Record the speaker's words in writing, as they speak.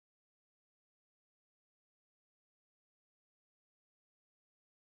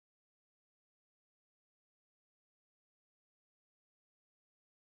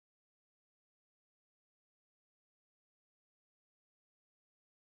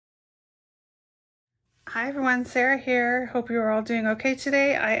Hi everyone, Sarah here. Hope you are all doing okay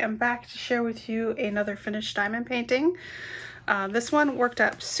today. I am back to share with you another finished diamond painting. This one worked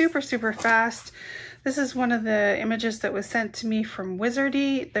up super fast. This is one of the images that was sent to me from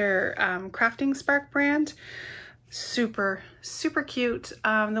Wizardi, their crafting spark brand. Super cute.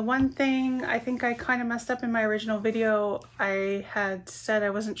 The one thing I think I kind of messed up in my original video, I had said I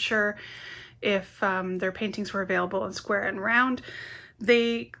wasn't sure if their paintings were available in square and round.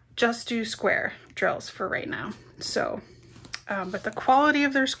 They just do square drills for right now. So, but the quality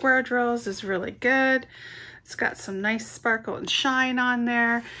of their square drills is really good. It's got some nice sparkle and shine on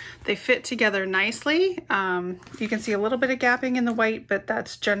there. They fit together nicely. You can see a little bit of gapping in the white, but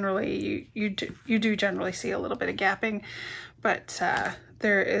that's generally, you do generally see a little bit of gapping, but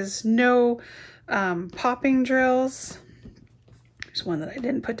there is no popping drills. There's one that I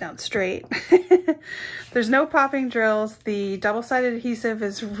didn't put down straight. There's no popping drills. The double-sided adhesive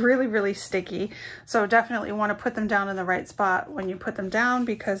is really sticky, so definitely want to put them down in the right spot when you put them down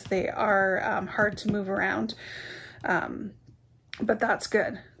because they are hard to move around. But that's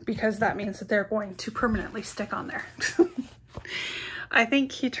good because that means that they're going to permanently stick on there. I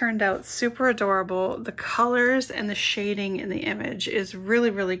think he turned out super adorable. The colors and the shading in the image is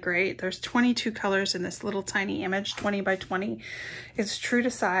really great. There's 22 colors in this little tiny image, 20 by 20. It's true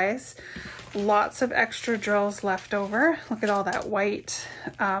to size. Lots of extra drills left over. Look at all that white.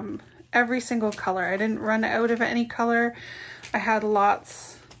 Every single color. I didn't run out of any color. I had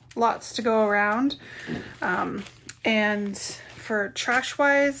lots to go around. And for trash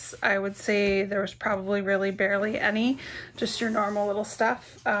wise, I would say there was probably really barely any, just your normal little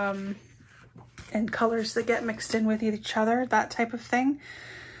stuff, and colors that get mixed in with each other, that type of thing.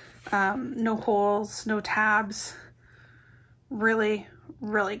 No holes, no tabs. Really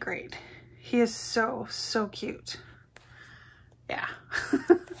great. He is so cute. Yeah.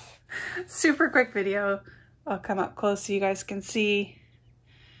 Super quick video. I'll come up close so you guys can see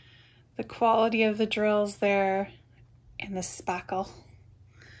the quality of the drills there. And the spackle.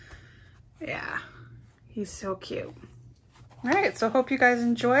 Yeah, he's so cute. All right, so hope you guys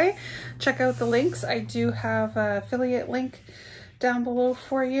enjoy. Check out the links. I do have an affiliate link down below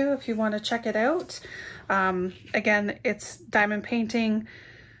for you if you want to check it out. Again, it's diamond painting,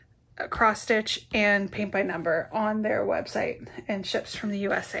 cross stitch, and paint by number on their website, and ships from the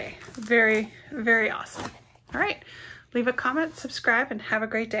USA. Very awesome. All right, leave a comment, subscribe, and have a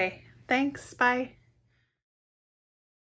great day. Thanks, bye.